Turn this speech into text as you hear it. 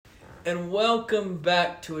and welcome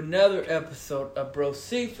back to another episode of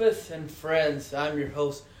Brosephus and Friends. I'm your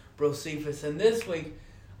host, Brosephus, and this week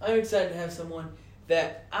I'm excited to have someone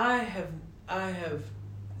that I have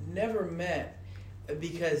never met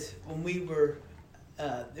because when we were,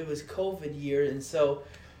 it was COVID year, and so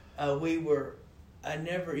I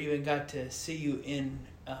never even got to see you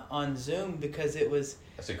on Zoom because it was.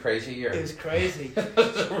 It's a crazy year. It was crazy.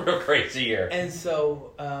 It's a real crazy year. And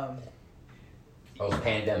so. Those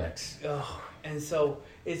pandemics. Oh, and so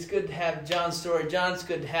it's good to have John's story. John, it's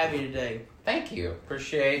good to have you today. Thank you.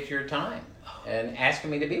 Appreciate your time and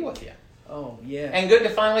asking me to be with you. Oh, yeah. And good to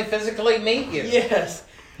finally physically meet you. Yes.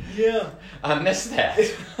 Yeah. I missed that.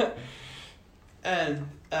 And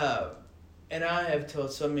I have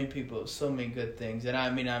told so many people so many good things, and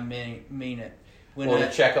I mean it.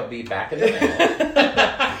 The check will be back in the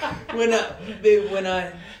mail.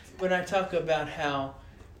 when I talk about how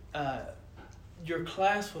your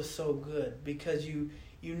class was so good because you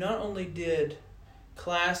not only did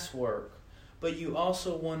classwork, but you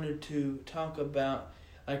also wanted to talk about,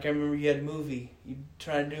 like I remember you had movie. You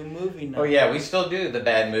tried to do a movie night. Oh yeah, we still do the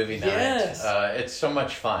bad movie night. Yes. It's so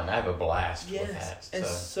much fun. I have a blast with that. And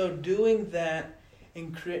so doing that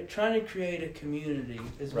and trying to create a community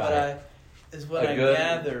is right. what I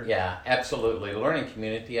gathered. Yeah, absolutely. The learning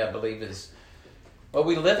community, I believe, is. Well,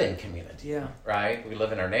 we live in community, yeah. Right? We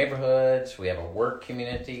live in our neighborhoods, we have a work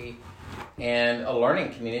community, and a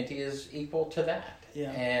learning community is equal to that.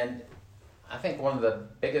 Yeah. And I think one of the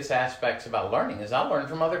biggest aspects about learning is I learn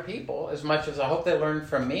from other people as much as I hope they learn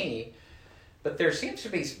from me, but there seems to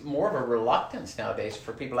be more of a reluctance nowadays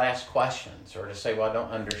for people to ask questions or to say, well, I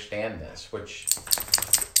don't understand this, which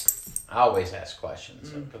I always ask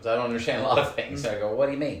questions because I don't understand a lot of things. So I go, what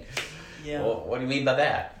do you mean? Yeah. Well, what do you mean by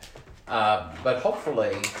that? But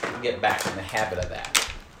hopefully get back in the habit of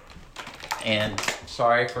that. And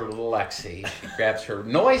sorry for little Lexi. She grabs her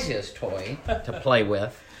noisiest toy to play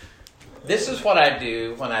with. This is what I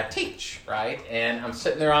do when I teach, right? And I'm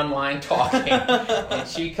sitting there online talking, and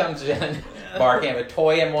she comes in barking. I have a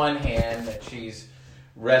toy in one hand that she's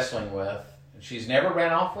wrestling with. She's never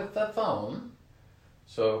ran off with the phone,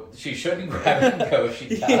 so she shouldn't grab it and go.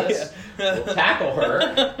 She does. Yeah. We'll tackle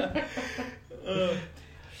her.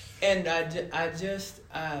 And I've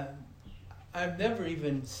never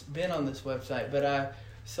even been on this website, but I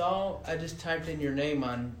just typed in your name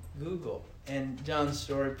on Google and John's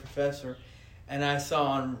Story Professor, and I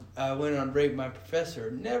went on Rate My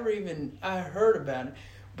Professor. Never even, I heard about it,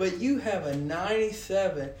 but you have a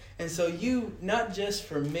 97, and so you, not just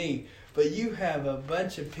for me, but you have a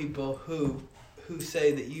bunch of people who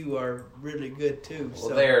say that you are really good too. Well,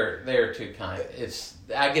 they're too kind.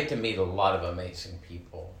 I get to meet a lot of amazing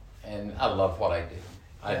people. And I love what I do.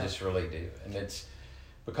 I just really do. And it's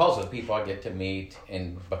because of the people I get to meet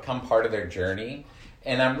and become part of their journey.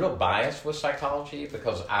 And I'm real biased with psychology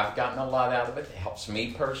because I've gotten a lot out of it. It helps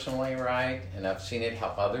me personally, right? And I've seen it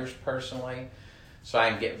help others personally. So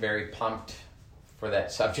I can get very pumped for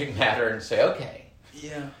that subject matter and say, okay.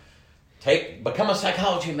 Yeah. Become a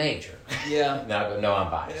psychology major. Yeah. Now I go, no,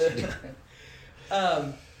 I'm biased.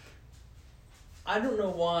 I don't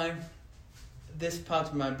know why this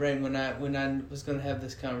popped in my brain when I was going to have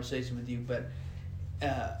this conversation with you, but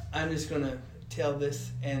I'm just going to tell this,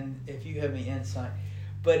 and if you have any insight,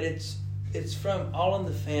 but it's from All in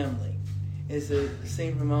the Family. It's a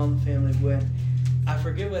scene from All in the Family when I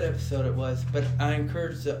forget what episode it was, but I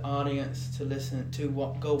encourage the audience to listen to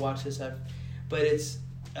go watch this. But it's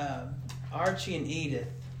Archie and Edith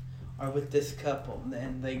are with this couple,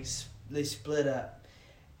 and they split up,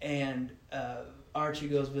 and Archie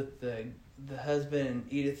goes with the husband, and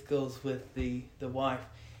Edith goes with the wife,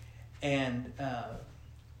 and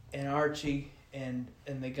Archie and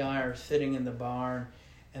the guy are sitting in the barn,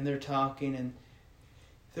 and they're talking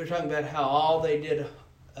about how all they did,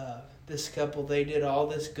 this couple, they did all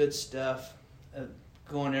this good stuff,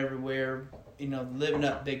 going everywhere, living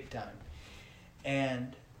up big time,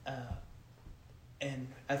 and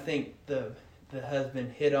I think the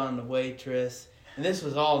husband hit on the waitress. And this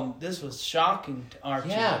was shocking to Archie.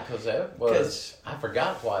 Yeah, because I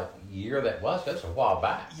forgot what year that was. That was a while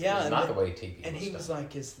back. Yeah, it was not the way TV. And he was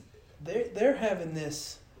like, they're having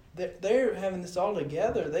this all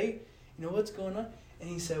together. What's going on? And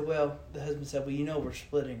he said, well, the husband said, well, we're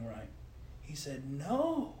splitting, right? He said,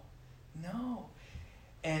 no.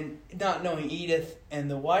 And not knowing Edith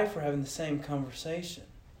and the wife were having the same conversation.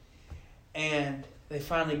 And they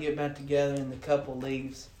finally get back together, and the couple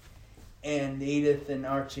leaves. And Edith and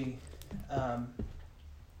Archie,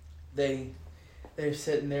 they're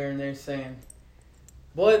sitting there and they're saying,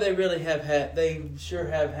 boy, they sure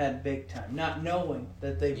have had big time. Not knowing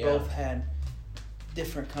that they both had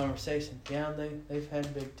different conversations. Yeah, they've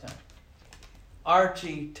had big time.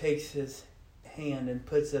 Archie takes his hand and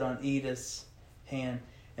puts it on Edith's hand,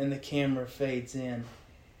 and the camera fades in.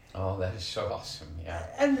 Oh, that is so awesome, yeah.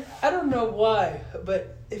 And I don't know why,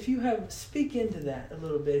 but if you speak into that a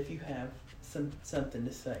little bit, if you have something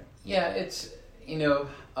to say. Yeah, it's,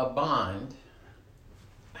 a bond.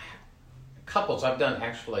 Couples, I've done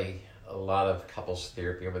actually a lot of couples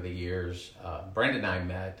therapy over the years. Brenda and I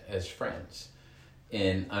met as friends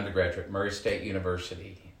in undergraduate at Murray State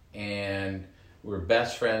University, and we were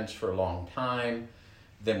best friends for a long time.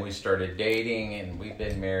 Then we started dating, and we've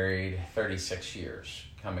been married 36 years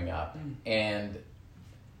coming up. And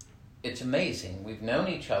it's amazing. We've known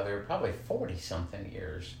each other probably 40-something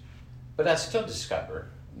years, but I still discover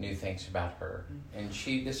new things about her, and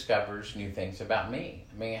she discovers new things about me.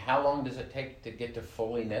 I mean, how long does it take to get to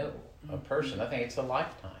fully know a person? I think it's a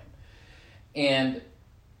lifetime. And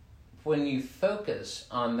when you focus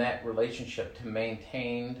on that relationship to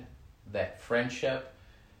maintain that friendship,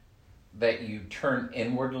 that you turn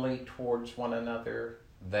inwardly towards one another,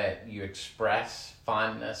 that you express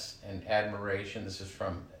fondness and admiration. This is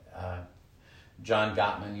from John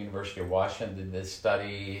Gottman, University of Washington, did this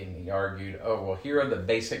study, and he argued, here are the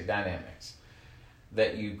basic dynamics.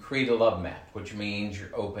 That you create a love map, which means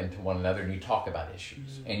you're open to one another and you talk about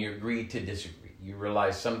issues, and you agree to disagree. You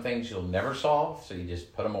realize some things you'll never solve, so you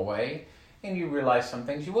just put them away, and you realize some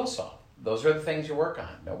things you will solve. Those are the things you work on.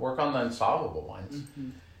 Don't work on the unsolvable ones.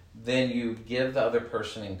 Then you give the other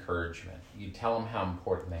person encouragement. You tell them how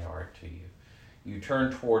important they are to you. You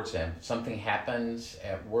turn towards them. If something happens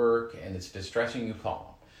at work and it's distressing, you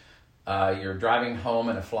call them. You're driving home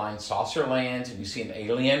and a flying saucer lands and you see an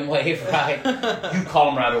alien wave, right? You call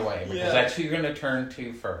them right away because that's who you're going to turn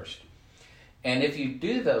to first. And if you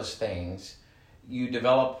do those things, you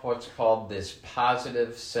develop what's called this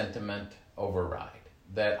positive sentiment override.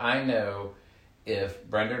 That I know if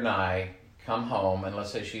Brenda and I come home and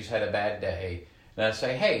let's say she's had a bad day, and I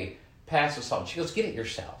say, hey, pass the salt. She goes, get it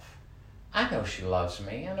yourself. I know she loves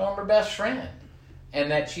me. I know I'm her best friend. And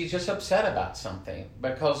that she's just upset about something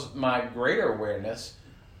because my greater awareness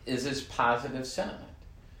is this positive sentiment.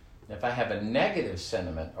 If I have a negative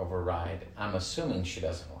sentiment override, I'm assuming she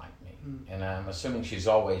doesn't like me. And I'm assuming she's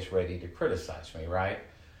always ready to criticize me, right?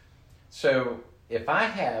 So if I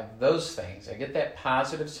have those things, I get that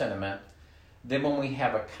positive sentiment, then when we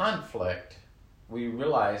have a conflict, we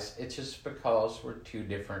realize it's just because we're two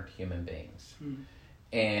different human beings.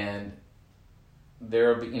 And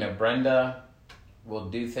there will be, Brenda will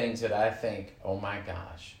do things that I think, oh my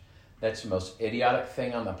gosh, that's the most idiotic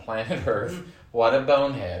thing on the planet Earth. What a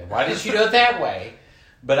bonehead. Why did she do it that way?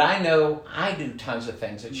 But I know I do tons of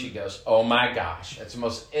things that she goes, oh my gosh, that's the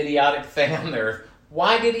most idiotic thing on the earth.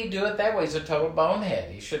 Why did he do it that way? He's a total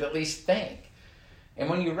bonehead. He should at least think. And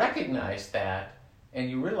when you recognize that and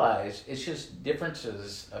you realize it's just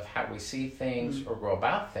differences of how we see things or go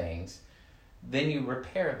about things, then you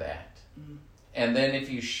repair that. And then if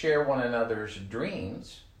you share one another's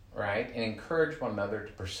dreams, right, and encourage one another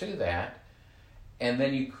to pursue that, and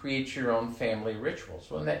then you create your own family rituals.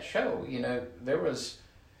 Well, in that show, there was,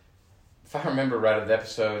 if I remember right of the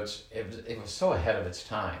episodes, it was so ahead of its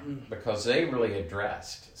time because they really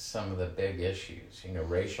addressed some of the big issues,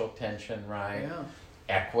 racial tension, right,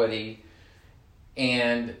 equity.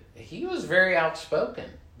 And he was very outspoken,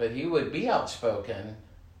 but he would be outspoken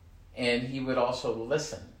and he would also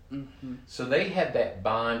listen. So they had that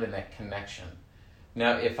bond and that connection.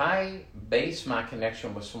 Now, if I base my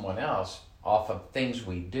connection with someone else off of things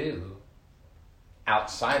we do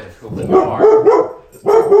outside of who we are,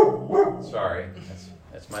 sorry,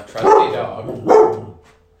 that's my trusty dog.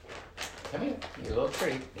 Come here, you little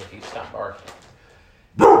treat if you stop barking.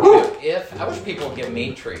 If I wish people would give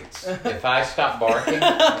me treats. If I stop barking, oh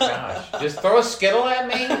my gosh, just throw a Skittle at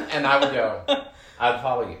me and I would go. I'd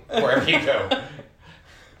follow you wherever you go.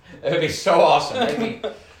 It would be so awesome. Maybe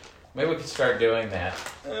we could start doing that.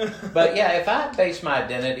 But yeah, if I base my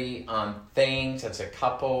identity on things as a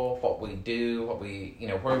couple, what we do, where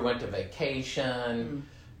we went to vacation,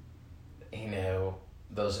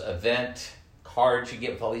 those event cards you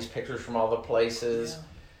get with all these pictures from all the places,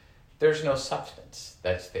 there's no substance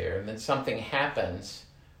that's there. And then something happens,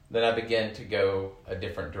 then I begin to go a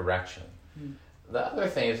different direction. The other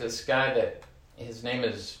thing is this guy that, his name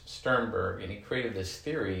is Sternberg, and he created this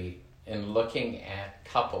theory in looking at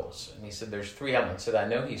couples. And he said there's 3 elements that I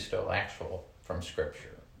know he stole actual from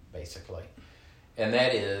Scripture, basically. And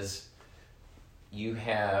that is, you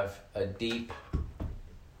have a deep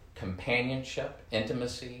companionship,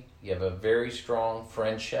 intimacy. You have a very strong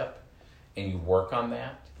friendship, and you work on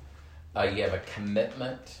that. You have a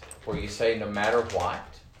commitment where you say, no matter what,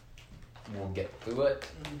 we'll get through it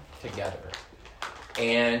together.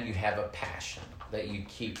 And you have a passion that you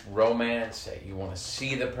keep romance, that you want to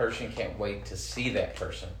see the person, you can't wait to see that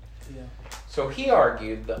person. Yeah. So he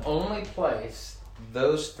argued the only place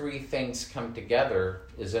those three things come together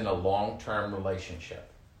is in a long-term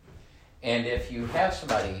relationship. And if you have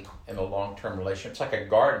somebody in a long-term relationship, it's like a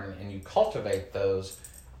garden, and you cultivate those,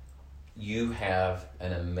 you have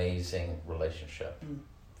an amazing relationship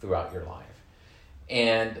throughout your life.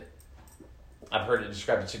 And I've heard it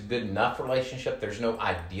described, it's a good enough relationship. There's no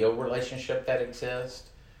ideal relationship that exists.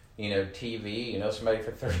 TV, somebody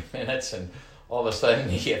for 30 minutes and all of a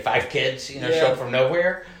sudden you get 5 kids, show up from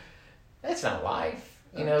nowhere. That's not life.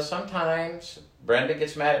 Sometimes Brenda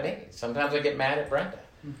gets mad at me. Sometimes I get mad at Brenda.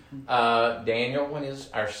 Daniel, when he's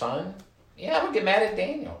our son, I would get mad at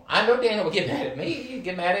Daniel. I know Daniel would get mad at me. He'd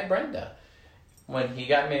get mad at Brenda. When he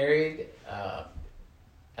got married,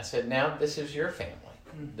 I said, now this is your family.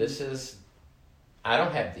 I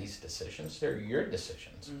don't have these decisions. They're your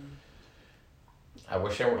decisions. I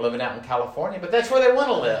wish they weren't living out in California, but that's where they want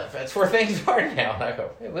to live. That's where things are now. And I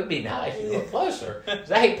go, it would be nice to go closer,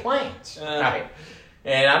 because I hate planes. Right?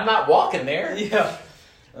 And I'm not walking there. Yeah.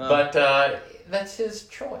 But that's his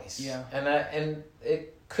choice. Yeah. And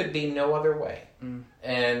it could be no other way.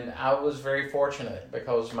 And I was very fortunate,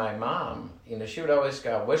 because my mom, she would always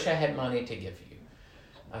go, I wish I had money to give you.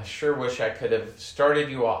 I sure wish I could have started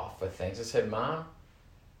you off with things. I said, Mom,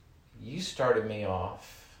 you started me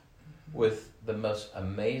off with the most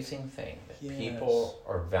amazing thing, that people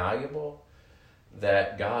are valuable,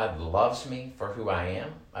 that God loves me for who I am.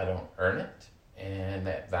 I don't earn it, and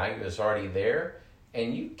that value is already there,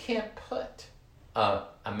 and you can't put an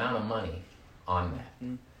amount of money on that.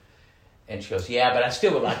 And she goes, yeah, but I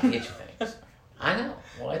still would like to get you things. I know.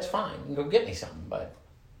 Well, that's fine. You can go get me something, but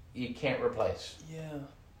you can't replace.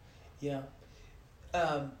 Yeah.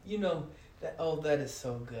 That is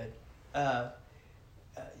so good.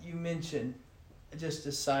 You mentioned, just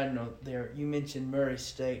a side note there, you mentioned Murray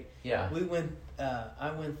State. Yeah.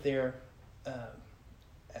 I went there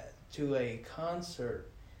to a concert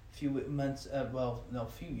a few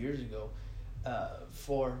years ago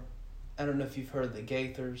for, I don't know if you've heard of the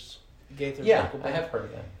Gaithers. Yeah, I have heard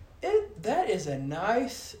of them. That is a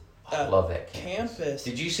nice I love that campus.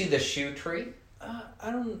 Did you see the shoe tree?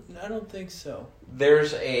 I don't think so.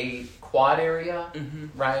 There's a quad area,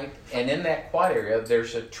 right? And in that quad area,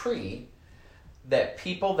 there's a tree that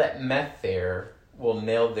people that met there will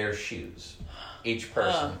nail their shoes, each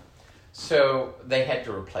person. So they had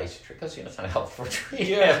to replace the tree, because it's not a helpful tree.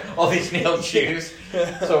 Yeah. All these nailed shoes.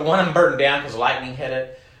 So one of them burned down because lightning hit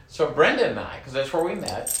it. So Brenda and I, because that's where we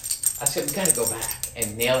met, I said, we got to go back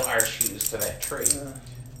and nail our shoes to that tree.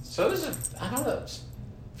 So it was, a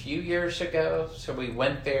few years ago. So we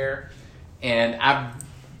went there, and I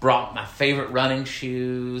brought my favorite running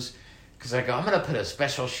shoes, because I go, I'm going to put a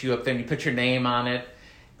special shoe up there, and you put your name on it.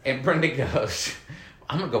 And Brenda goes,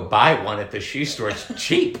 I'm going to go buy one at the shoe store. It's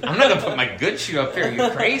cheap. I'm not going to put my good shoe up there. Are you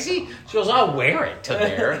crazy? She goes, I'll wear it to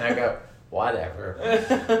there. And I go,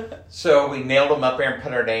 whatever. So we nailed them up there and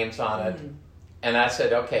put our names on it. And I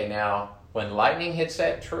said, okay, now, when lightning hits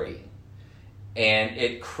that tree, and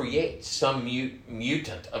it creates some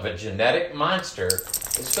mutant of a genetic monster,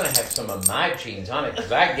 it's going to have some of my genes on it,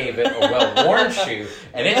 because I gave it a well-worn shoe,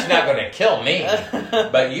 and it's not going to kill me.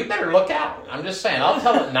 But you better look out. I'm just saying, I'll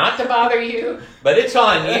tell it not to bother you, but it's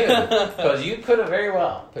on you, because you could have very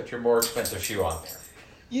well put your more expensive shoe on there.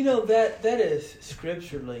 That is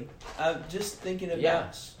scripturally. I'm just thinking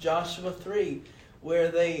about Joshua 3, where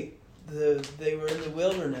they were in the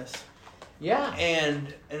wilderness. Yeah.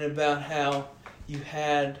 And about how you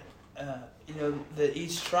had, that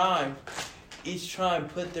each tribe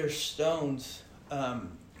put their stones,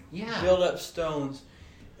 build up stones,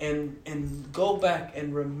 and go back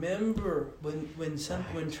and remember when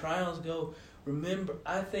trials go. Remember,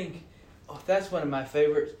 I think that's one of my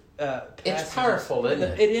favorite passages. It's powerful, isn't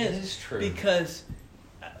it? It is. It is true, because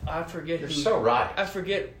I forget. You're so right. I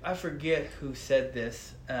forget who said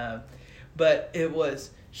this, but it was,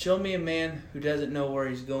 show me a man who doesn't know where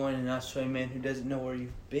he's going, and I'll show you a man who doesn't know where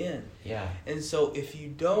you've been. Yeah. And so if you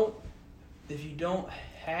don't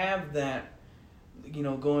have that,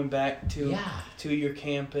 going back to your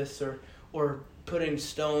campus or putting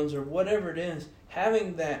stones or whatever it is,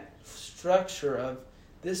 having that structure of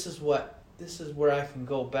this is where I can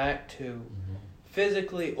go back to,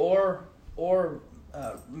 physically or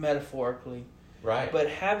metaphorically, Right. But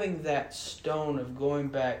having that stone of going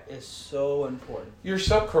back is so important. You're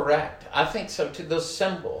so correct. I think so too. Those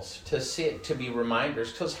symbols, to see it, to be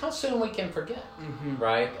reminders, because how soon we can forget,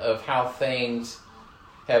 right, of how things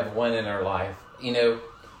have went in our life. You know,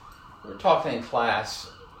 we were talking in class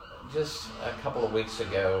just a couple of weeks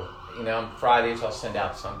ago. You know, on Fridays I'll send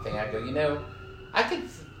out something. I go, you know,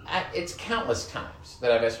 it's countless times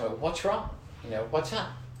that I've asked myself, what's wrong? You know, what's up?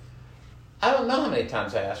 I don't know how many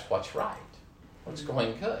times I ask what's right. What's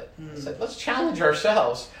going good? I said, let's challenge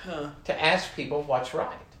ourselves to ask people what's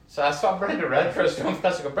right. So I saw Brenda Redcross doing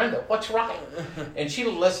this. I go, Brenda, what's right? And she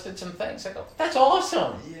listed some things. I go, that's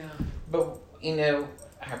awesome. Yeah. But, you know,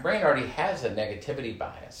 our brain already has a negativity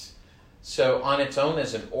bias. So on its own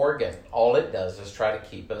as an organ, all it does is try to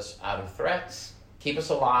keep us out of threats, keep us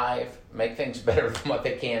alive, make things better than what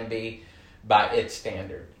they can be by its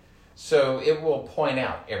standard. So it will point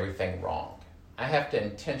out everything wrong. I have to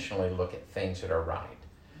intentionally look at things that are right.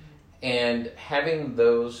 And having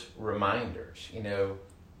those reminders, you know,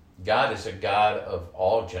 God is a God of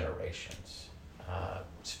all generations,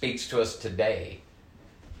 speaks to us today.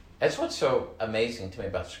 That's what's so amazing to me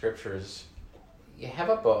about Scripture is you have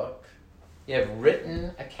a book, you have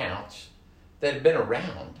written accounts that have been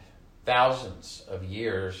around thousands of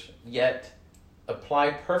years, yet apply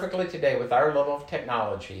perfectly today with our level of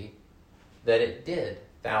technology that it did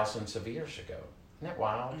thousands of years ago. Isn't that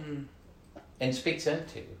wild? And speaks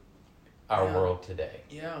into our world today.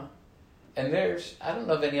 Yeah. And I don't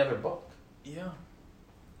know of any other book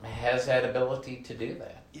that has that ability to do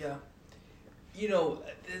that. Yeah. You know,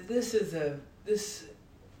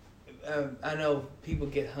 I know people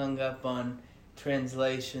get hung up on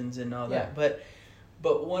translations and all that, but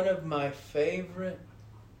one of my favorite,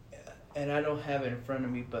 and I don't have it in front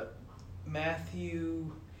of me, but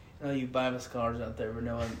Matthew, I know you Bible scholars out there would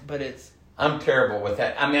know, but it's... I'm terrible with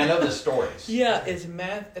that. I mean, I know the stories. Yeah, I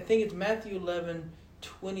think it's Matthew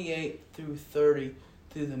 11:28 through 30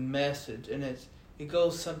 through the Message, and it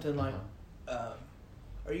goes something like,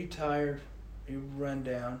 "Are you tired? Are you run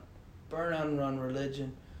down? Burn out and run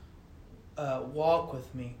religion. Walk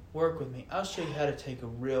with me, work with me. I'll show you how to take a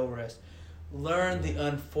real rest. Learn the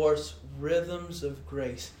unforced rhythms of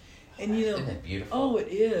grace." And you know, isn't it beautiful? Oh, it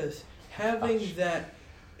is having that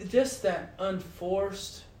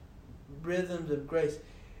unforced rhythms of grace.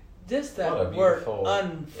 Just that word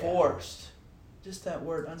unforced. Just that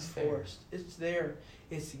word unforced. It's there.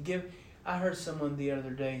 I heard someone the other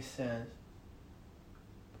day says,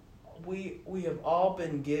 we have all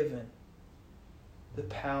been given the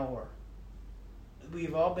power.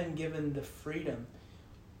 We've all been given the freedom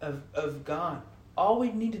of God. All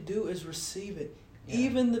we need to do is receive it. Yeah.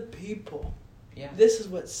 Even the people. Yeah. This is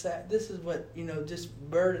what just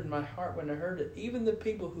burdened my heart when I heard it. Even the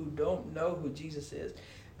people who don't know who Jesus is,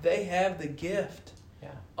 they have the gift.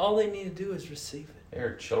 Yeah. All they need to do is receive it.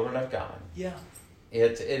 They're children of God. Yeah.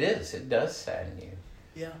 It does sadden you.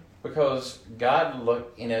 Yeah. Because God looks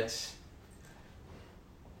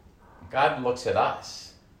at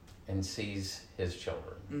us and sees His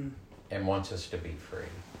children and wants us to be free.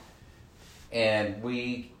 And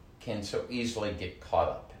we can so easily get caught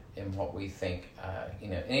up in what we think.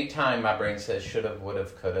 Anytime my brain says should have, would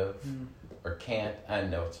have, could have, or can't, I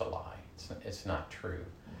know it's a lie. It's not true.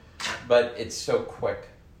 But it's so quick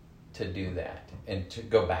to do that and to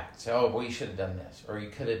go back and say, oh, well, you should have done this, or you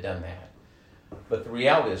could have done that. But the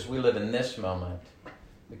reality is we live in this moment.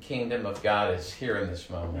 The kingdom of God is here in this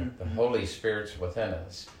moment. The Holy Spirit's within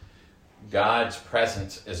us. God's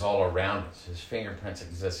presence is all around us. His fingerprints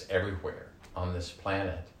exist everywhere on this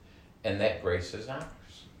planet. And that grace is ours.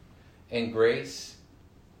 And grace,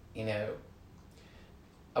 I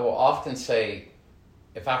will often say,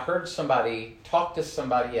 if I heard somebody talk to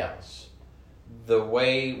somebody else the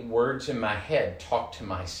way words in my head talk to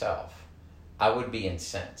myself, I would be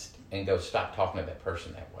incensed and go, stop talking to that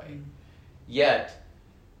person that way. Yet,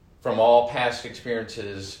 from all past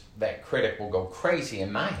experiences, that critic will go crazy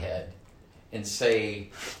in my head and say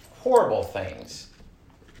horrible things.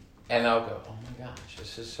 And I'll go, oh my gosh,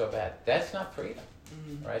 this is so bad. That's not freedom,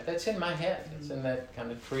 right? That's in my head. It's in that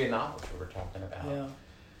kind of tree of knowledge that we're talking about. Yeah.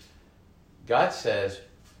 God says,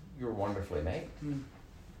 you're wonderfully made.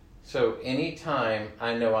 So anytime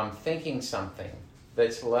I know I'm thinking something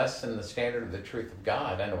that's less than the standard of the truth of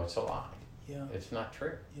God, I know it's a lie. Yeah. It's not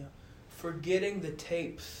true. Yeah. Forgetting the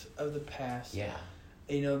tapes of the past. Yeah.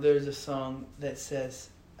 There's a song that says,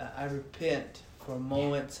 I repent for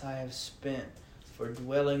moments I have spent, for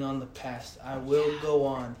dwelling on the past. I will go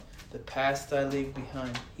on. The past I leave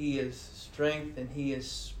behind. He is strength and He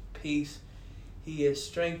is peace. He is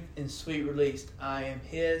strength and sweet release. I am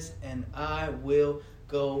His and I will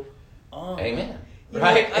go on. Amen. You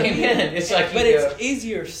Right? know, I mean, Amen. It's like but it's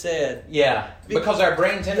easier said. Yeah, because our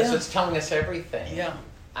brain's in us, Yeah. it's telling us everything. Yeah.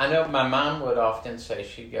 I know my mom would often say,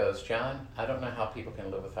 she goes, John, I don't know how people can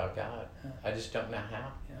live without God. I just don't know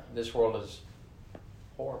how. Yeah. This world is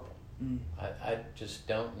horrible. Mm. I just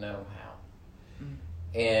don't know how. Mm.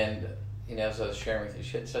 And, you know, as I was sharing with you,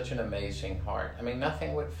 she had such an amazing heart. I mean,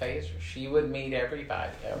 nothing would faze her. She would meet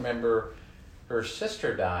everybody. I remember her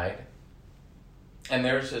sister died, and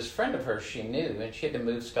there was this friend of hers she knew, and she had to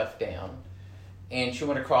move stuff down. And she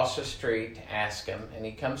went across the street to ask him, and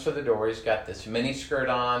he comes to the door. He's got this mini skirt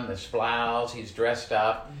on, this blouse, he's dressed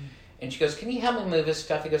up. Mm. And she goes, can you help me move his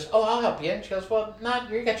stuff? He goes, oh, I'll help you. And she goes, well,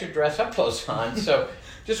 you got your dress-up clothes on, so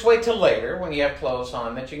just wait till later when you have clothes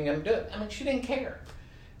on that you can do it. I mean, she didn't care.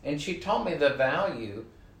 And she taught me the value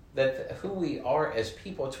that who we are as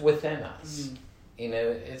people, it's within us. Mm. You know,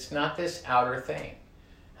 it's not this outer thing.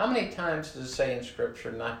 How many times does it say in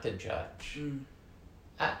Scripture not to judge? Mm.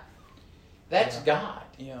 That's God.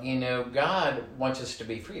 Yeah. You know, God wants us to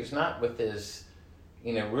be free. It's not with his,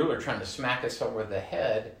 you know, ruler trying to smack us over the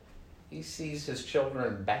head. He sees his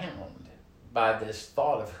children bound by this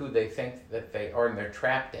thought of who they think that they are and they're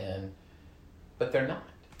trapped in, but they're not.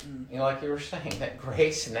 Mm. You know, like you were saying, that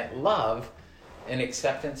grace and that love and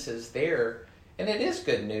acceptance is there, and it is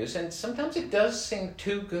good news, and sometimes it does seem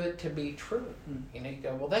too good to be true. Mm. You know, you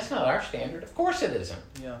go, well, that's not our standard. Of course it isn't.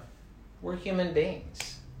 Yeah. We're human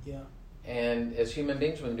beings. Yeah. And as human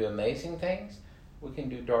beings, we can do amazing things. We can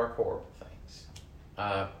do dark, horrible things.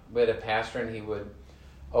 We had a pastor, and he would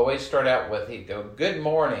always start out with, he'd go, good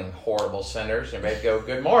morning, horrible sinners. And everybody would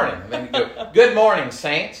go, good morning. And then he'd go, good morning,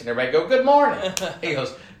 saints. And everybody would go, good morning. He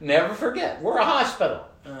goes, never forget, we're a hospital.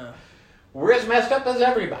 We're as messed up as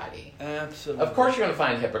everybody. Absolutely. Of course you're going to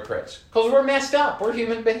find hypocrites, because we're messed up. We're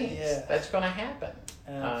human beings. Yeah. That's going to happen.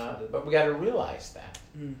 But we got to realize that.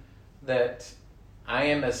 That I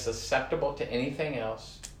am as susceptible to anything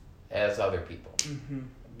else as other people. Mm-hmm.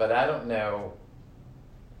 But I don't know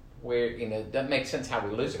where, you know, it doesn't make sense how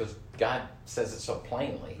we lose it, because God says it so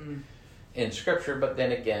plainly in Scripture. But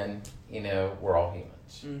then again, you know, we're all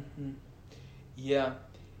humans. Mm-hmm. Yeah.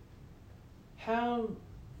 How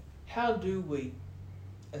do we,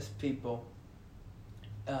 as people,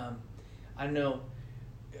 I know,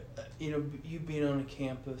 you know, you being on a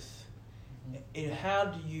campus, and how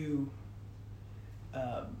do you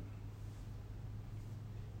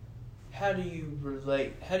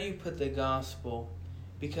relate, how do you put the gospel,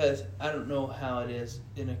 because I don't know how it is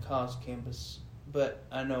in a college campus, but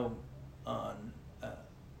I know on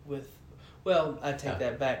I take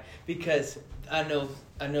that back, because I know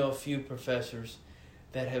a few professors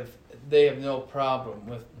that have no problem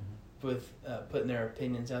with putting their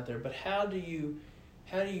opinions out there, but how do you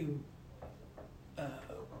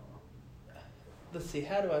let's see,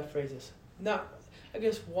 how do I phrase this? Not, I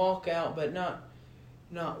guess, walk out, but not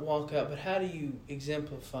walk out, but how do you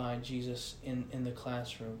exemplify Jesus in the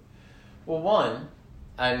classroom? Well, one,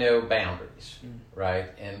 I know boundaries, right?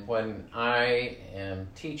 And when I am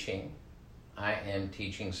teaching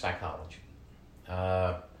psychology.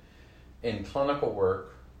 In clinical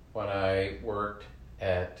work, when I worked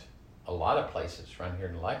at a lot of places around here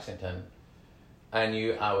in Lexington, I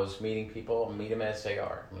knew I was meeting people, meet them as they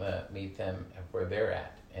are. I'm going to meet them where they're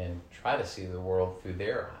at and try to see the world through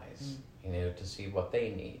their eyes, you know, to see what they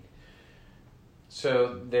need.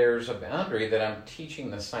 So there's a boundary that I'm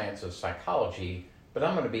teaching the science of psychology, but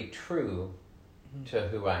I'm going to be true to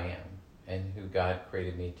who I am and who God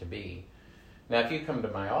created me to be. Now, if you come to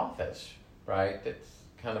my office, right, it's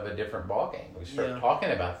kind of a different ballgame. We start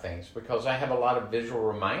talking about things, because I have a lot of visual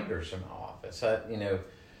reminders in my office.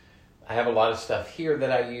 I have a lot of stuff here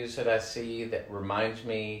that I use, that I see, that reminds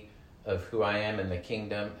me of who I am in the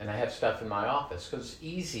kingdom. And I have stuff in my office, because it's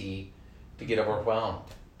easy to get overwhelmed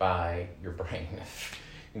by your brain,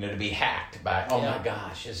 you know, to be hacked by, my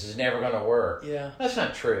gosh, this is never going to work. Yeah. That's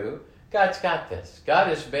not true. God's got this.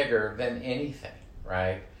 God is bigger than anything,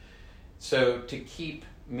 right? So to keep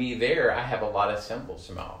me there, I have a lot of symbols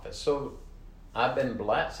in my office. So I've been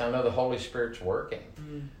blessed. I know the Holy Spirit's working.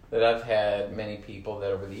 That I've had many people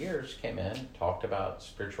that over the years came in, talked about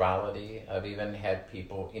spirituality. I've even had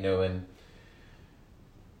people, you know,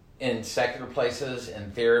 in secular places,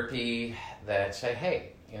 in therapy, that say,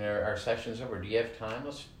 hey, you know, our session's over. Do you have time?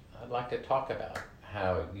 I'd like to talk about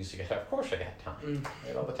how it used to get. Of course I got time.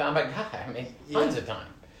 You know, all the time I got. I mean, tons of time.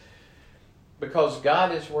 Because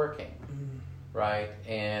God is working, right?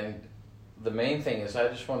 And the main thing is, I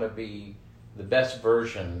just want to be the best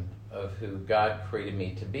version of who God created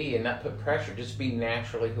me to be, and not put pressure, just be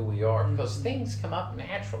naturally who we are, because things come up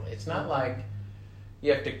naturally. It's not like,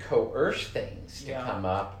 you have to coerce things to come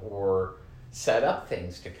up or set up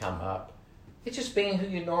things to come up. It's just being who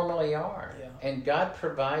you normally are. Yeah. And God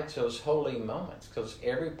provides those holy moments because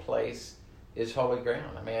every place is holy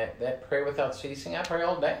ground. I mean, that pray without ceasing, I pray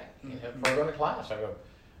all day. You know, before I go to class, I go,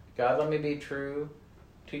 God, let me be true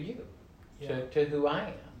to you, to who I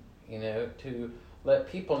am. You know, to let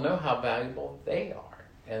people know how valuable they are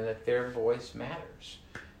and that their voice matters.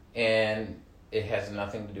 And it has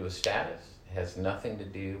nothing to do with status. It has nothing to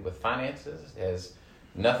do with finances. It has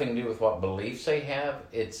nothing to do with what beliefs they have.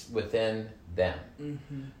 It's within them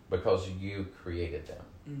because you created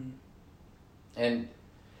them. And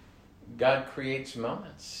God creates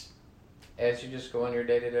moments as you just go in your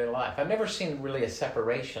day-to-day life. I've never seen really a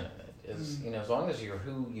separation in it. It's, you know, as long as you're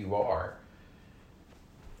who you are,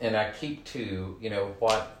 and I keep to, you know,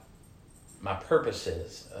 what my purpose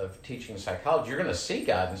is of teaching psychology. You're going to see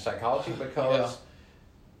God in psychology because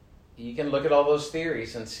you can look at all those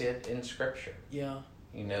theories and see it in Scripture. Yeah.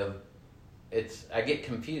 You know, I get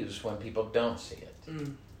confused when people don't see it.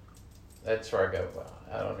 That's where I go, well,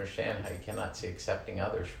 I don't understand how you cannot see accepting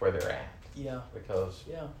others where they're at. Yeah. Because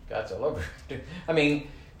God's all over. I mean,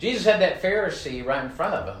 Jesus had that Pharisee right in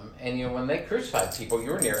front of him, and you know, when they crucified people, you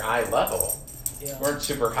were near eye level. Yeah. Weren't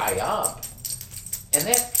super high up. And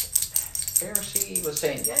that Pharisee was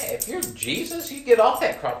saying, yeah, if you're Jesus, you get off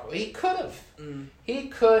that cross. Well, he could have. He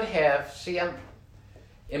could have. See, I'm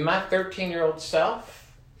in my 13-year-old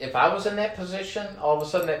self, if I was in that position, all of a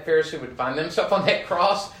sudden that Pharisee would find himself on that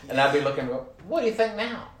cross, and I'd be looking, what do you think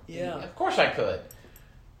now? Yeah. Of course I could.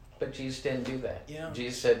 But Jesus didn't do that. Yeah.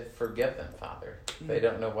 Jesus said, forgive them, Father. They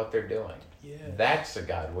don't know what they're doing. Yeah. That's the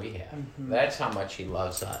God we have. That's how much he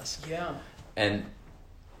loves us. Yeah. And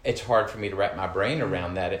it's hard for me to wrap my brain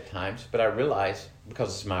around that at times, but I realize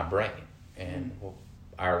because it's my brain and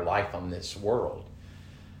our life on this world.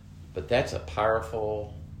 But that's a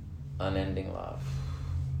powerful, unending love.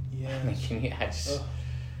 Yeah. I mean,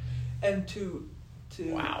 and to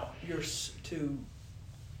wow.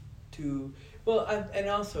 And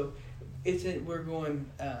also, we're going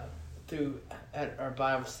through at our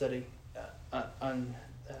Bible study on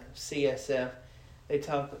CSF. They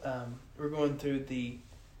talk. We're going through the,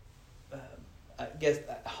 I guess,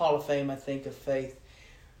 Hall of Fame, I think, of faith,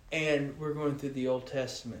 and we're going through the Old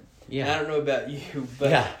Testament. Yeah. And I don't know about you,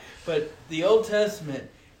 but the Old Testament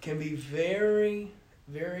can be very,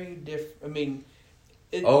 very different. I mean,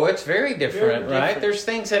 it's very different, right? There's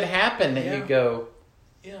things that happen that you go,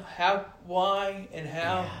 why, and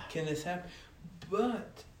how can this happen?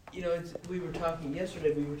 But you know, we were talking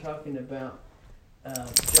yesterday. We were talking about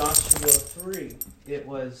Joshua 3. It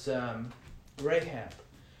was Rahab.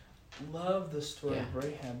 Love the story of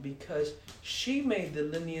Rahab because she made the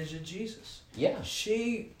lineage of Jesus. Yeah,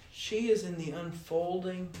 she is in the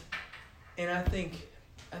unfolding, and I think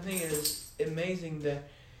it is amazing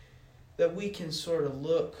that we can sort of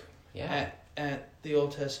look at the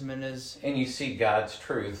Old Testament as, and you see God's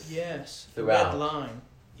truth. Yes, throughout. The red line.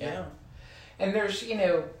 Yeah, and there's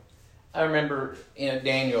I remember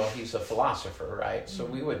Daniel. He's a philosopher, right? So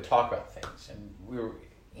we would talk about things, and we were.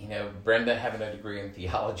 Brenda having a degree in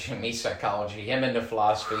theology and me psychology, him into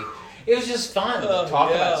philosophy. It was just fun to talk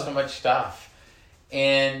about so much stuff.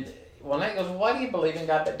 And Nate goes, why do you believe in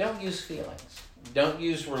God? But don't use feelings. Don't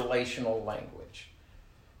use relational language.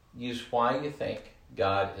 Use why you think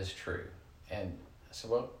God is true. And I said,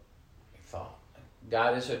 well, I thought,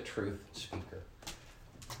 God is a truth speaker.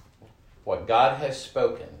 What God has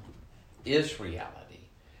spoken is reality.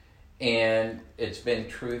 And it's been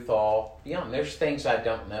truth all beyond. There's things I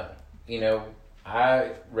don't know. I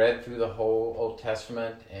read through the whole Old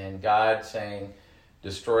Testament and God saying,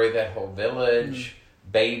 destroy that whole village,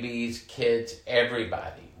 babies, kids,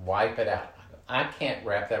 everybody, wipe it out. I can't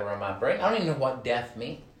wrap that around my brain. I don't even know what death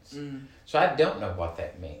means. So I don't know what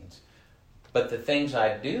that means. But the things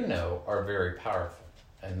I do know are very powerful.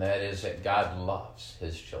 And that is that God loves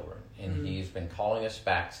his children. And he's been calling us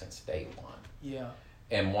back since day one. Yeah.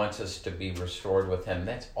 And wants us to be restored with him.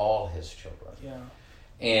 That's all his children. Yeah.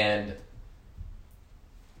 And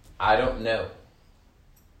I don't know.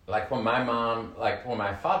 Like when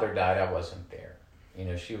my father died, I wasn't there.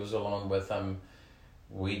 She was alone with him.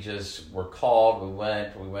 We just were called.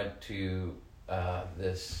 We went to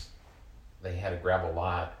this. They had a gravel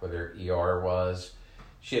lot where their ER was.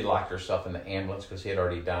 She had locked herself in the ambulance because he had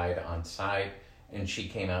already died on site. And she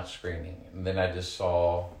came out screaming. And then I just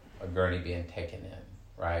saw a gurney being taken in.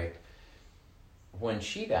 Right? When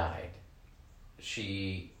she died,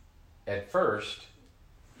 at first,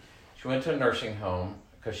 she went to a nursing home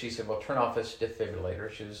because she said, well, turn off this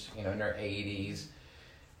defibrillator. She was, in her 80s.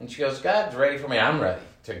 And she goes, God's ready for me. I'm ready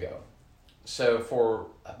to go. so for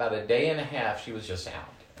about a day and a half, she was just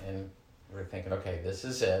out. And we were thinking, okay, this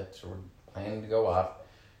is it. So we're planning to go up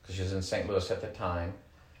because she was in St. Louis at the time.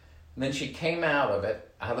 And then she came out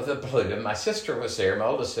of the blue. And my sister was there, my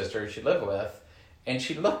oldest sister, who she lived with. And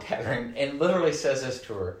she looked at her and literally says this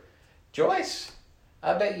to her, "Joyce,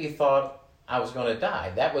 I bet you thought I was going to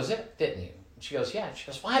die. That was it, didn't you?" And she goes, "Yeah." She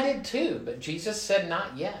goes, "Well, I did too, but Jesus said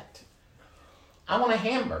not yet. I want a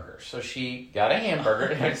hamburger." So she got a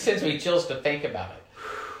hamburger, and it sends me chills to think about it.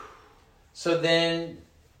 So then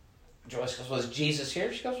Joyce goes, "Was Jesus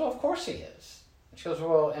here?" She goes, "Well, of course he is." She goes,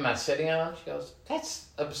 "Well, am I sitting on him?" She goes, "That's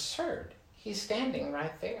absurd. He's standing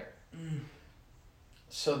right there."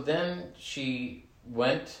 So then she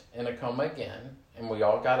went in a coma again, and we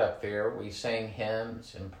all got up there. We sang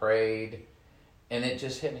hymns and prayed, and it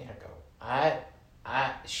just hit me. I go,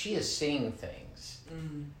 she is seeing things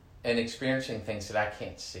and experiencing things that I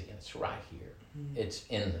can't see, and it's right here. It's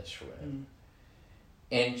in this room.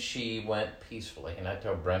 And she went peacefully, and I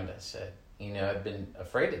told Brenda, I said, I've been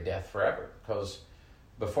afraid of death forever, because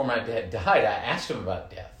before my dad died, I asked him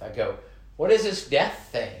about death. I go, "What is this death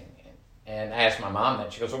thing?" And I asked my mom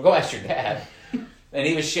that. She goes, "Well, go ask your dad." And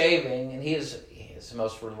he was shaving, and he is the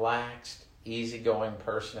most relaxed, easygoing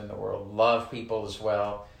person in the world. Love people as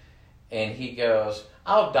well. And he goes,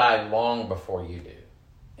 "I'll die long before you do."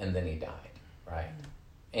 And then he died, right?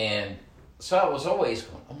 And so I was always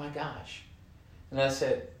going, "Oh my gosh." And I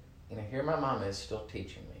said, here my mom is still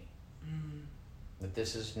teaching me that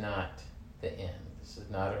this is not the end. This is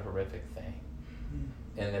not a horrific thing.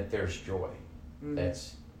 And that there's joy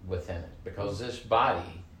that's within it. Because this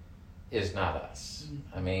body is not us.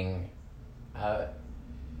 I mean, I've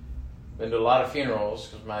been to a lot of funerals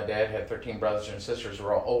because my dad had 13 brothers and sisters who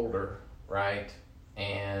were all older, right?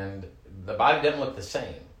 And the body doesn't look the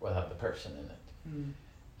same without the person in it.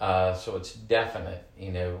 So it's definite,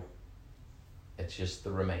 it's just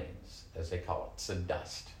the remains, as they call it. It's the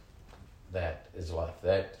dust that is left.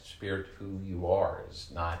 That spirit, who you are, is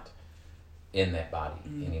not in that body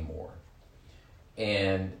anymore.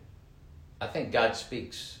 And I think God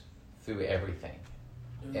speaks through everything.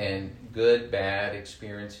 And good, bad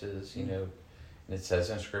experiences, and it says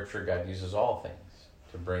in Scripture, God uses all things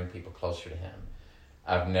to bring people closer to Him.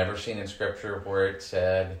 I've never seen in Scripture where it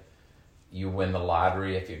said, you win the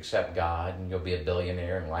lottery if you accept God and you'll be a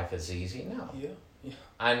billionaire and life is easy. No. Yeah.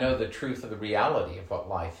 I know the truth of the reality of what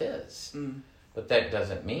life is. But that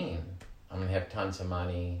doesn't mean I'm going to have tons of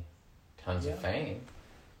money, tons of fame.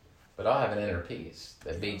 But I'll have an inner peace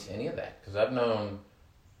that beats any of that. Because I've known,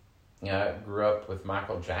 I grew up with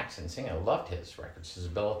Michael Jackson singing. I loved his records, his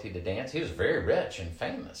ability to dance. He was very rich and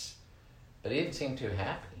famous. But he didn't seem too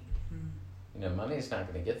happy. Money's not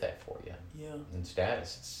going to get that for you. Yeah. And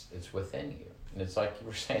status, it's within you. And it's like you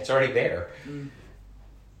were saying, it's already there.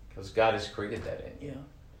 Because God has created that in you. Yeah.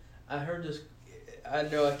 I heard this, I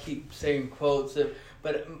know I keep saying quotes,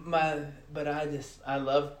 but I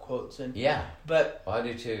love quotes. But I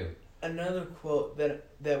do too. Another quote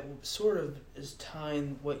that sort of is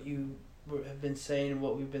tying what you have been saying and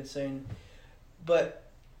what we've been saying,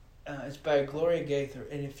 but it's by Gloria Gaither.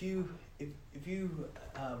 And if you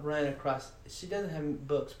run across, she doesn't have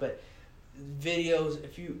books, but videos.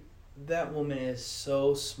 That woman is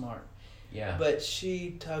so smart. Yeah. But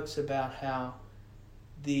she talks about how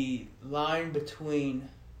the line between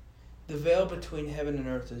the veil between heaven and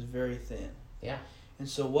earth is very thin. Yeah. And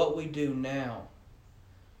so what we do now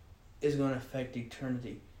is going to affect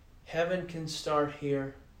eternity. Heaven can start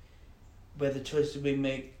here by the choices we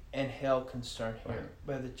make, and hell can start here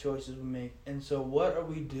by the choices we make. And so what are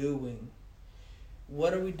we doing?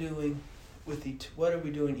 What are we doing what are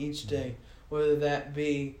we doing each day? Whether that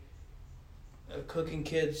be cooking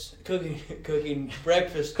breakfast.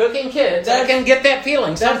 Cooking kids. I can get that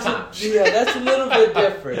feeling sometimes. That's a little bit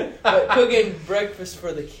different. But cooking breakfast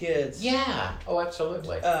for the kids. Yeah. Oh,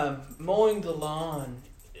 absolutely. Mowing the lawn.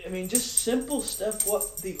 I mean, just simple stuff.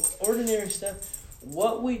 The ordinary stuff.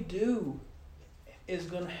 What we do is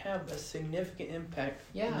going to have a significant impact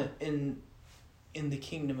in the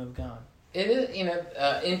kingdom of God. It is,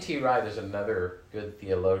 N.T. Wright is another good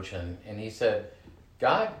theologian, and he said,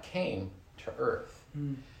 God came to earth.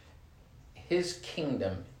 His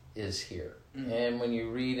kingdom is here. And when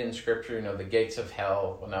you read in Scripture, the gates of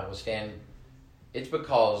hell will not withstand, it's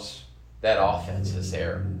because that offense is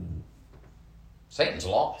there. Satan's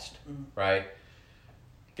lost, right?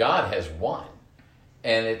 God has won.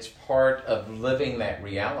 And it's part of living that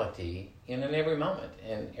reality in every moment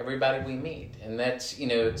and everybody we meet. And that's,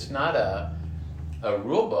 it's not a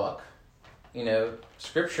rule book.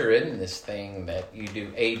 Scripture isn't this thing that you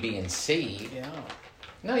do A, B, and C. Yeah.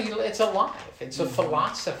 No, it's alive. It's a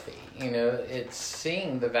philosophy. It's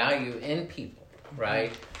seeing the value in people,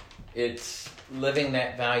 right? It's living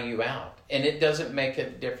that value out. And it doesn't make a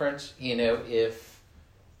difference, if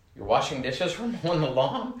you're washing dishes or mowing the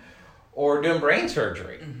lawn or doing brain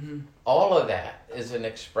surgery. All of that is an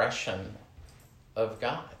expression of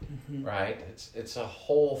God, right? It's a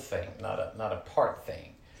whole thing, not a part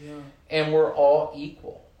thing. Yeah. And we're all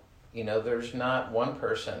equal. There's not one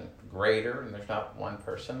person greater and there's not one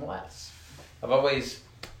person less. I've always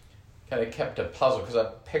kind of kept a puzzle, because I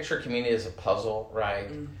picture community as a puzzle, right?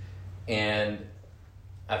 And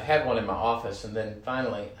I've had one in my office, and then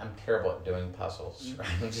finally, I'm terrible at doing puzzles, right?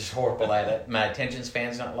 I'm just horrible at it. My attention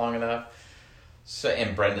span's not long enough. So,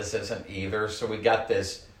 and Brenda's isn't either. So we got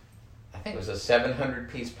this, I think it was a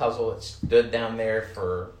 700-piece puzzle that stood down there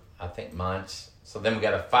for, I think, months. So then we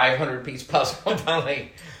got a 500-piece puzzle.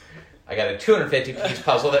 Finally, I got a 250-piece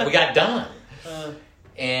puzzle that we got done.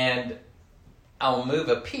 And I'll move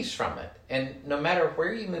a piece from it. And no matter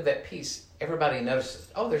where you move that piece, everybody notices,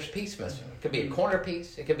 oh, there's a piece missing. It could be a corner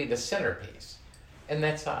piece. It could be the center piece. And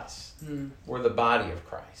that's us. We're the body of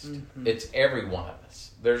Christ. It's every one of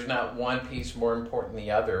us. There's not one piece more important than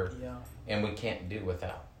the other. Yeah. And we can't do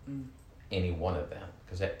without any one of them,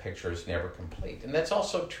 because that picture is never complete. And that's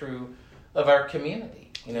also true of our community.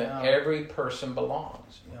 Every person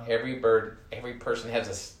belongs. Yeah. Every person has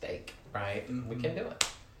a stake, right? We can do it.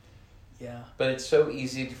 Yeah. But it's so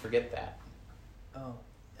easy to forget that. Oh,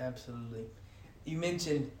 absolutely. You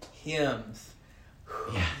mentioned hymns.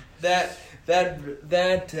 Yeah. That's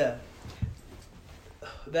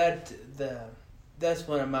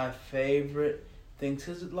one of my favorite things,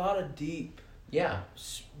 because a lot of deep,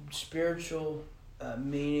 spiritual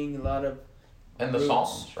meaning, a lot of and the roots.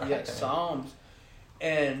 Psalms, right? Yeah, Psalms,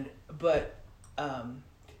 but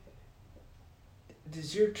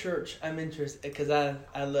does your church? I'm interested, because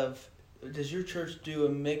I love. Does your church do a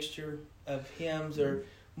mixture of hymns or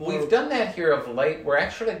more? We've done that here of late. We're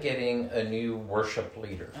actually getting a new worship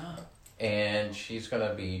leader. Oh. And she's going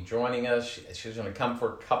to be joining us. She's going to come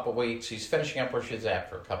for a couple weeks. She's finishing up where she's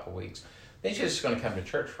at for a couple weeks. Then she's just going to come to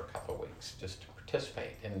church for a couple weeks just to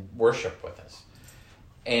participate and worship with us.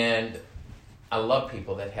 And I love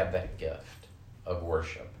people that have that gift of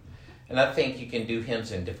worship. And I think you can do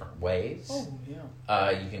hymns in different ways. Oh,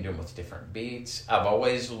 yeah. You can do them with different beats. I've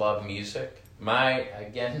always loved music. My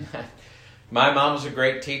mom was a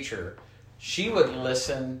great teacher. She would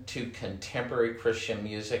listen to contemporary Christian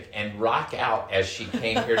music and rock out as she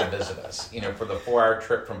came here to visit us, for the 4-hour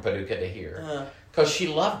trip from Paducah to here. Because she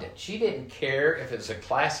loved it. She didn't care if it's a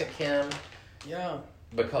classic hymn. Yeah.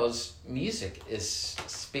 Because music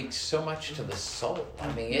speaks so much to the soul.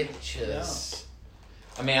 I mean, it just...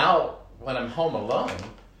 Yeah. When I'm home alone,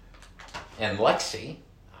 and Lexi,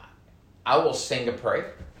 I will sing a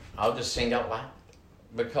prayer. I'll just sing out loud.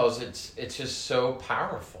 Because it's just so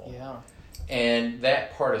powerful. Yeah. And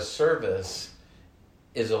that part of service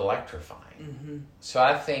is electrifying. So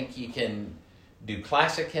I think you can do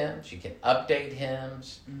classic hymns. You can update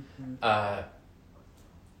hymns. At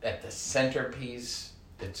the centerpiece,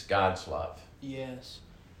 it's God's love. Yes.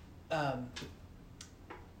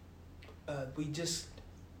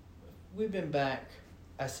 We've been back.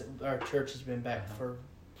 Our church has been back for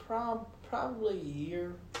probably a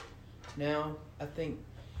year now, I think.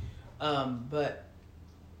 But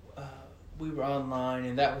we were online,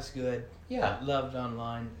 and that was good. Yeah. Loved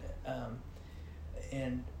online.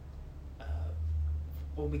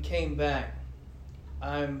 When we came back,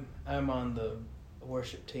 I'm on the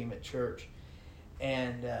worship team at church,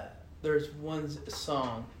 and there's one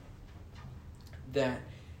song that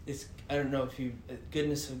is, I don't know if you,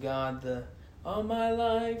 Goodness of God, all my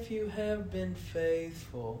life you have been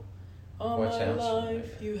faithful. All my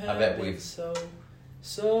life you have been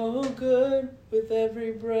so good with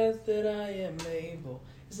every breath that I am able.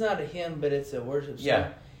 It's not a hymn, but it's a worship song. Yeah.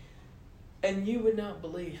 And you would not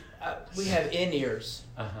believe, we have in-ears.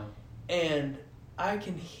 And I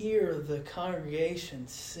can hear the congregation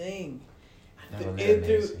sing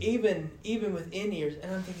even with in-ears.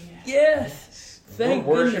 And I'm thinking, yes, thank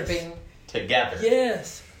We're goodness. worshiping together.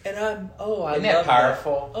 Yes. And I Isn't love that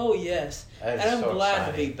powerful? That. Oh, yes. That is and I'm so glad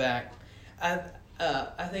exciting. to be back.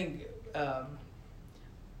 I think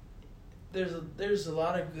there's a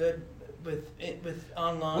lot of good with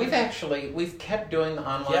online. We've kept doing the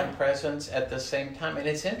online presence at the same time, and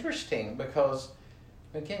it's interesting because,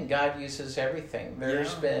 again, God uses everything.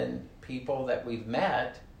 There's been people that we've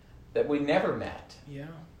met that we never met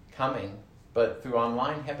coming, but through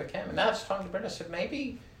online have become. And I was talking to Brenda, I said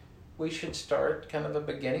maybe we should start kind of a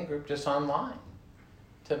beginning group just online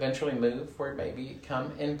to eventually move where maybe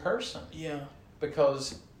come in person. Yeah.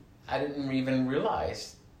 because I didn't even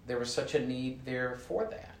realize there was such a need there for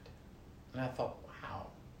that. And I thought, wow,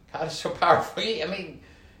 God is so powerful. I mean,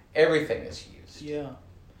 everything is used. Yeah.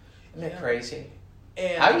 Isn't that crazy?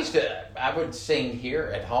 And I would sing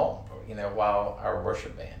here at home, while our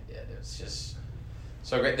worship band did. It was just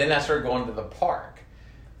so great. Then I started going to the park.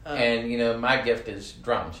 And, my gift is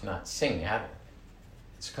drums, not singing.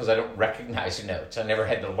 It's because I don't recognize notes. I never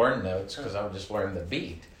had to learn notes because I would just learn the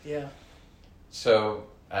beat. Yeah. So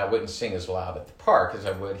I wouldn't sing as loud at the park as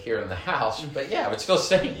I would here in the house. But yeah, I would still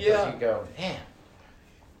sing because you go, man.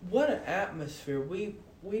 What an atmosphere.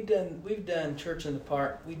 We've done church in the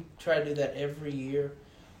park. We try to do that every year.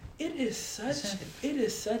 It is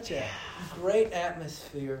such a great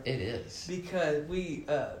atmosphere. It is.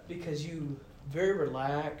 Because you very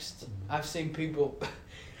relaxed. I've seen people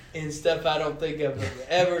in stuff I don't think I've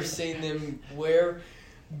ever seen them wear,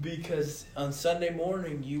 because on Sunday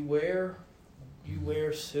morning you wear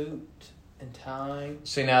suit and tie.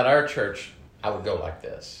 See, now at our church, I would go like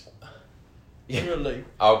this. Really?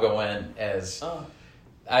 I'll go in as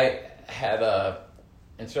I had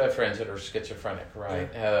and so I have friends that are schizophrenic, right?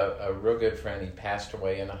 I had a real good friend. He passed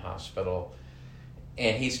away in a hospital,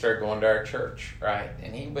 and he started going to our church, right?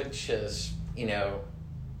 And he would just,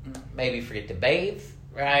 maybe forget to bathe,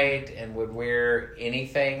 right? And would wear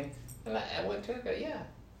anything. And I went to him and go, yeah,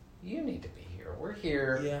 you need to be here. We're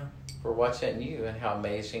here for what's in you and how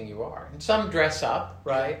amazing you are. And some dress up,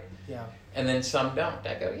 right? Yeah. And then some don't.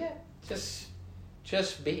 I go, yeah,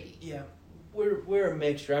 just be. Yeah. We're a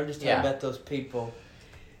mixture. I'm just talking about those people.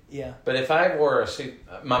 Yeah. But if I wore a suit,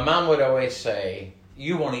 my mom would always say,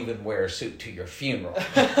 you won't even wear a suit to your funeral.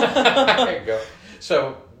 I go.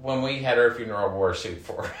 So when we had our funeral, I wore a suit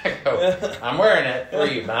for her. I go, I'm wearing it for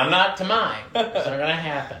you, but I'm not to mine. It's not going to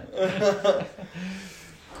happen.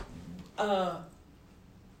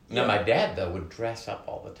 Now, my dad, though, would dress up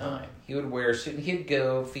all the time. He would wear a suit, and he'd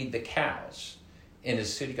go feed the cows in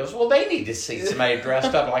his suit. He goes, well, they need to see somebody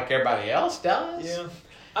dressed up like everybody else does. Yeah.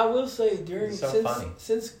 I will say,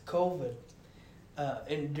 since COVID,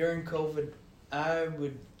 during COVID, I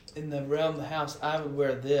would, around the house, I would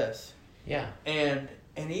wear this. Yeah. And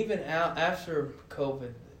even out after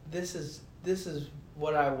COVID, this is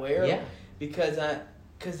what I wear. Yeah. Because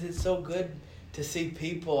it's so good to see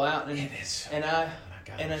people out, and it is.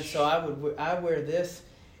 So I wear this,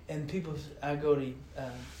 and I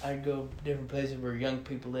go different places where young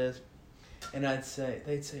people live, and they'd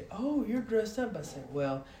say, oh, you're dressed up. I say,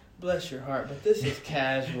 well, bless your heart, but this is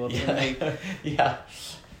casual to me. Yeah.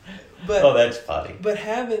 But that's funny. But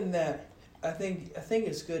having that, I think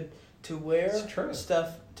it's good to wear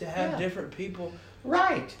stuff to have different people,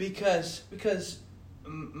 right? Because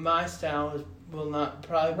my style will not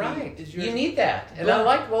probably be. You need that, and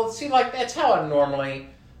that's how I normally,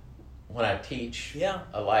 when I teach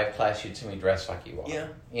a live class, you'd see me dressed like you are.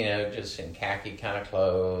 Yeah. Just in khaki kind of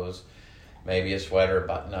clothes, maybe a sweater,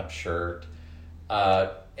 button-up shirt.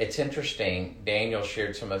 It's interesting. Daniel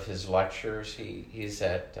shared some of his lectures. He's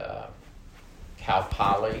at Cal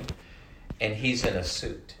Poly, and he's in a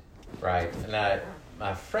suit, right? And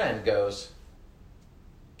my friend goes,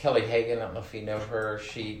 Kelly Hagan, I don't know if you know her.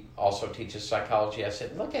 She also teaches psychology. I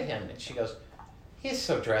said, look at him. And she goes, he's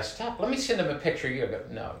so dressed up. Let me send him a picture of you. I go,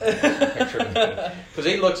 no, a picture of me.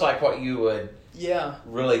 Because he looks like what you would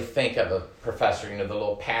really think of a professor, the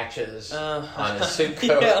little patches on his suit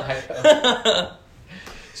coat.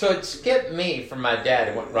 So it skipped me from my dad.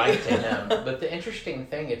 It went right to him. But the interesting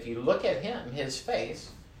thing, if you look at him, his face,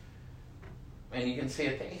 and you can see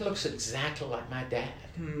he looks exactly like my dad.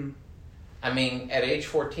 Hmm. I mean, at age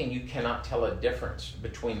 14, you cannot tell a difference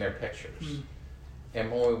between their pictures. Mm.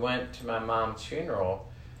 And when we went to my mom's funeral,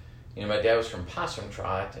 my dad was from Possum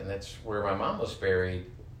Trot, and that's where my mom was buried.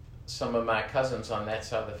 Some of my cousins on that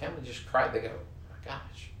side of the family just cried. They go, oh my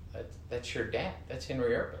gosh, that's your dad. That's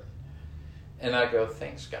Henry Urban. And I go,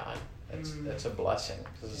 thanks, God. That's a blessing.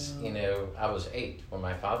 Because, I was 8 when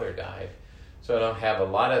my father died. So I don't have a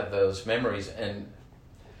lot of those memories, and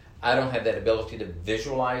I don't have that ability to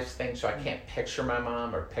visualize things, so I can't picture my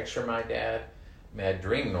mom or picture my dad. I mean, I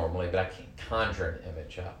dream normally, but I can't conjure an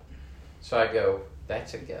image up. So I go,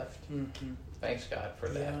 that's a gift. Mm-hmm. Thanks, God, for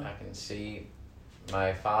that. I can see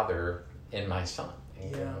my father in my son.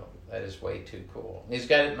 And go, that is way too cool. And he's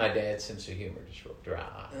got my dad's sense of humor, just real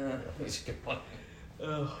dry. He's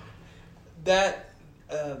going, that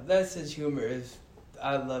sense of humor is,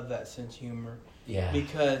 I love that sense of humor. Yeah.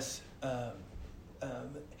 Because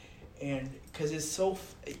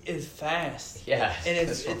it's fast. Yeah. And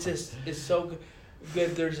it's so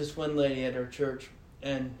good. There's this one lady at our church,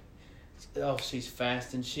 and she's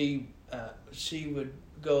fast, and she would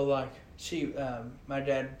go like, my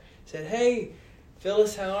dad said, "Hey,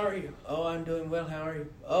 Phyllis, how are you?" "Oh, I'm doing well. How are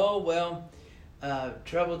you?" "Oh, well,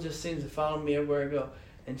 trouble just seems to follow me everywhere I go."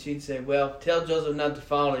 And she'd say, "Well, tell Joseph not to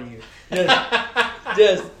follow you."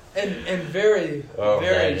 Just and very very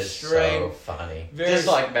that is straight. So funny. Very, just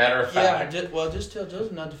like matter of fact. Yeah. Just tell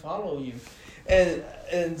Joseph not to follow you.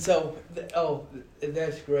 And so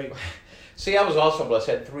that's great. See, I was also blessed.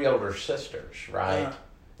 I had 3 older sisters, right?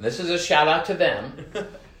 This is a shout out to them.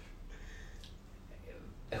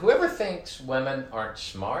 Whoever thinks women aren't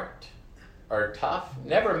smart or tough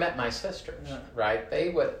never met my sisters, right? They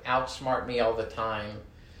would outsmart me all the time.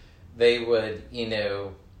 They would,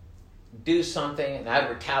 do something and I'd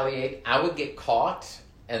retaliate. I would get caught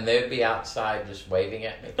and they'd be outside just waving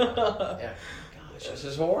at me. Yeah, gosh, this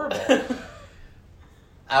is horrible.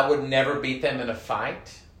 I would never beat them in a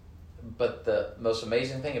fight. But the most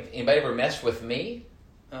amazing thing, if anybody ever messed with me,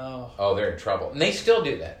 they're in trouble. And they still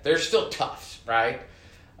do that. They're still toughs, right?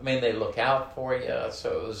 I mean, they look out for you.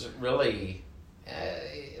 So it was really,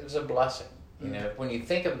 it was a blessing. When you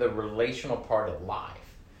think of the relational part of life,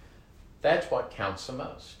 that's what counts the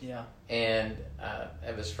most. Yeah. And I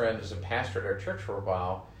have this friend who's a pastor at our church for a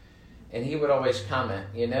while, and he would always comment,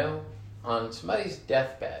 on somebody's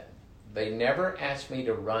deathbed, they never asked me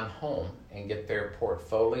to run home and get their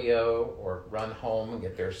portfolio or run home and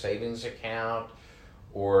get their savings account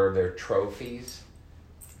or their trophies.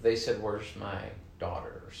 They said, "Where's my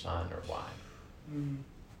daughter or son or wife?" Mm-hmm.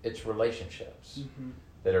 It's relationships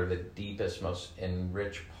that are the deepest, most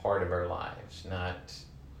enriched part of our lives, not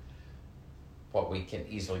what we can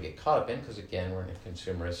easily get caught up in, because again, we're in a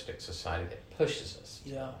consumeristic society that pushes us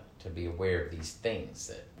to be aware of these things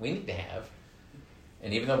that we need to have.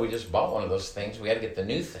 And even though we just bought one of those things, we had to get the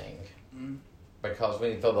new thing because we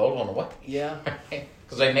didn't throw the old one away. Yeah.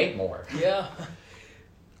 Because they made more. Yeah.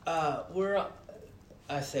 We're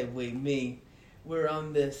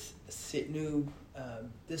on this new,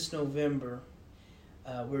 this November,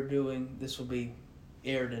 this will be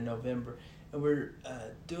aired in November, and we're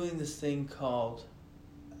doing this thing called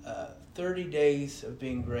 30 Days of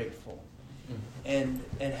Being Grateful. And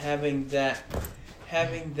having that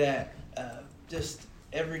just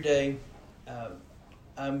every day,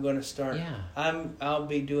 I'm going to start. Yeah. I'll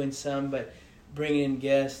be doing some, but bringing in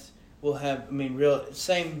guests. We'll have,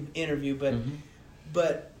 same interview,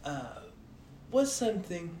 but what's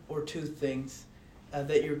something or 2 things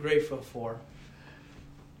that you're grateful for?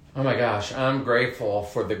 Oh my gosh, I'm grateful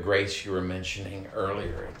for the grace you were mentioning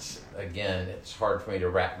earlier. It's hard for me to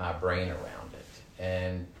wrap my brain around it.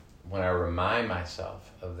 And when I remind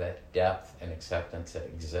myself of that depth and acceptance that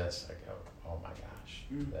exists, I go, oh my gosh,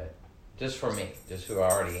 that just for me, just who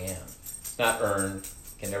I already am. It's not earned,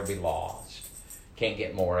 can never be lost, can't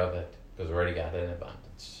get more of it because I already got it in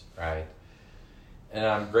abundance, right? And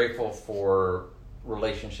I'm grateful for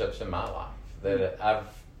relationships in my life, that I've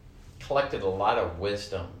collected a lot of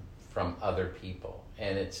wisdom from other people,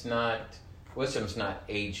 and wisdom's not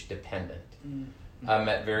age dependent. I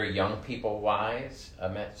met very young people wise. I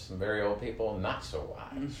met some very old people not so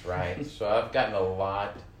wise, right? So I've gotten a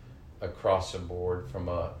lot across the board from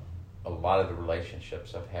a lot of the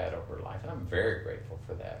relationships I've had over life. And I'm very grateful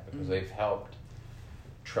for that because they've helped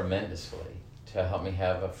tremendously to help me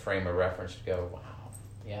have a frame of reference to go, wow,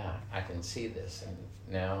 yeah, I can see this. And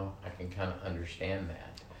now I can kind of understand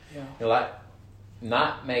that. Yeah.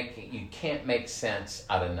 You can't make sense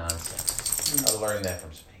out of nonsense. I learned that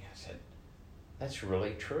from somebody. I said, that's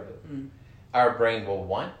really true. Our brain will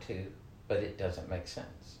want to, but it doesn't make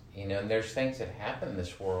sense. And there's things that happen in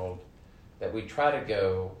this world that we try to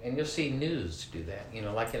go, and you'll see news do that,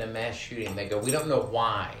 like in a mass shooting, they go, we don't know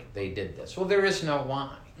why they did this. Well, there is no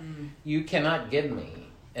why. You cannot give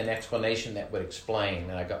me an explanation that would explain,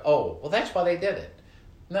 and I go, oh, well, that's why they did it.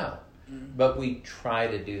 No. But we try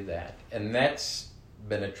to do that, and that's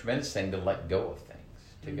been a tremendous thing to let go of things,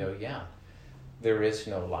 to go, yeah, there is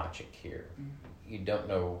no logic here. You don't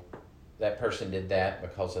know that person did that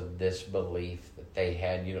because of this belief that they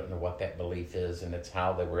had. You don't know what that belief is, and it's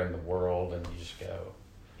how they were in the world, and you just go,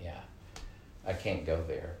 yeah, I can't go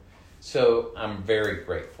there. So I'm very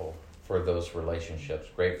grateful for those relationships,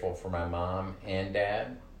 grateful for my mom and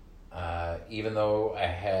dad. Even though I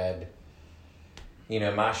had,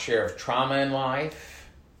 my share of trauma in life,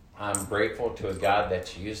 I'm grateful to a God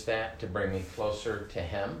that's used that to bring me closer to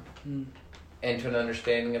Him and to an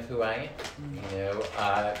understanding of who I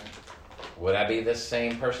am. Would I be the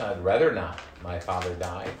same person? I'd rather not. My father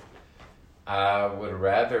died. I would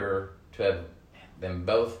rather to have them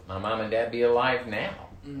both, my mom and dad, be alive now.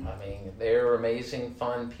 They're amazing,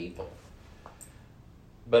 fun people.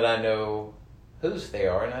 But I know whose they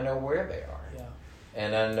are, and I know where they are. Yeah.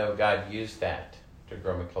 And I know God used that to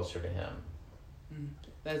grow me closer to Him.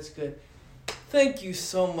 That's good. Thank you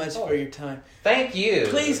so much for your time. Thank you.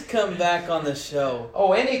 Please come back on the show.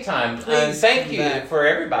 Oh, anytime. Please thank you back. for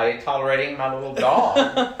everybody tolerating my little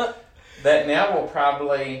dog. That now will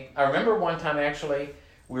probably... I remember one time, actually,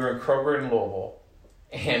 we were in Kroger in Louisville,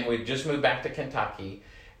 and we'd just moved back to Kentucky,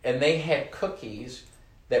 and they had cookies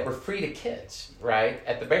that were free to kids, right,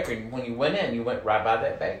 at the bakery. When you went in, you went right by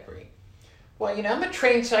that bakery. Well, I'm a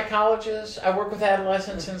trained psychologist. I work with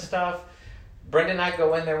adolescents and stuff. Brenda and I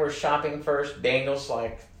go in there, we're shopping first. Daniel's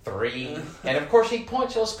like 3. And of course he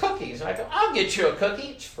points those cookies. And I go, I'll get you a cookie.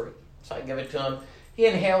 It's free. So I give it to him. He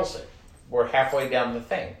inhales it. We're halfway down the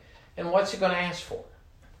thing. And what's he going to ask for?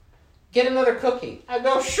 Get another cookie. I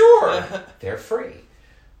go, sure. They're free.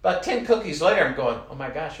 About 10 cookies later, I'm going, oh my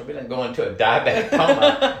gosh, are we going to go into a diabetic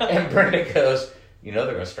coma? And Brenda goes, they're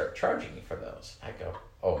going to start charging you for those. I go,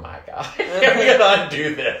 oh my God, I'm going to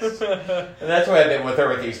undo this. And that's what I did with her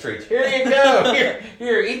with these treats. Here you go.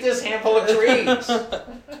 Here, eat this handful of treats.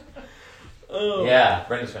 Oh. Yeah,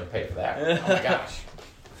 Brenda's going to pay for that. Oh my gosh.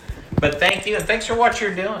 But thank you, and thanks for what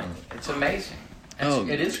you're doing. It's amazing.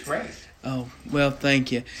 It is great. Oh, well,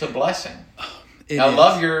 thank you. It's a blessing. I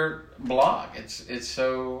love your blog. It's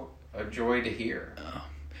so a joy to hear.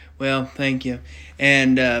 Well, thank you.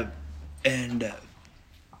 And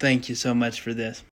thank you so much for this.